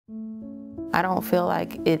I don't feel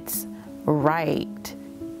like it's right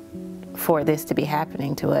for this to be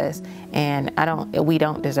happening to us, and we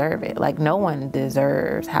don't deserve it. Like, no one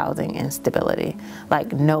deserves housing instability.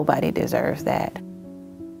 Like, nobody deserves that.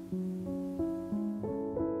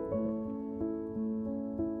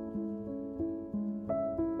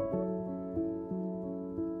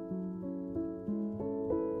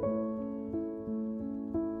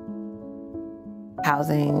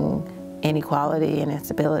 Housing inequality and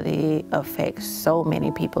instability affects so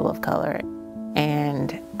many people of color,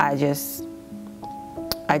 and I just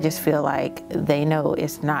feel like they know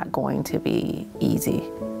it's not going to be easy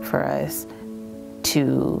for us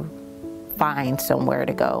to find somewhere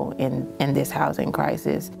to go in this housing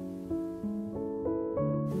crisis.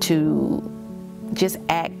 To just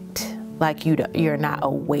act like you're not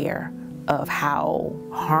aware of how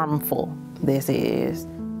harmful this is,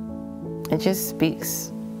 it just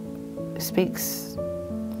speaks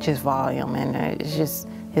just volume, and it's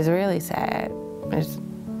really sad.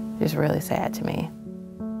 It's really sad to me.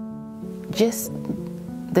 Just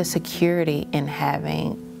the security in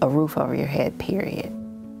having a roof over your head, period.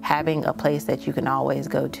 Having a place that you can always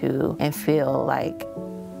go to and feel like,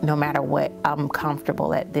 no matter what, I'm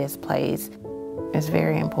comfortable at this place, is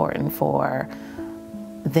very important for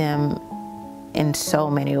them in so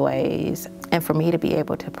many ways. And for me to be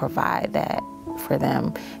able to provide that for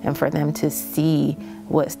them, and for them to see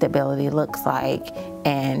what stability looks like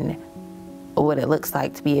and what it looks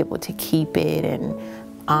like to be able to keep it and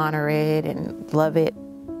honor it and love it.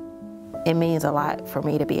 It means a lot for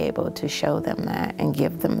me to be able to show them that and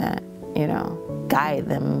give them that, guide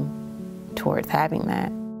them towards having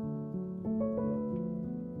that.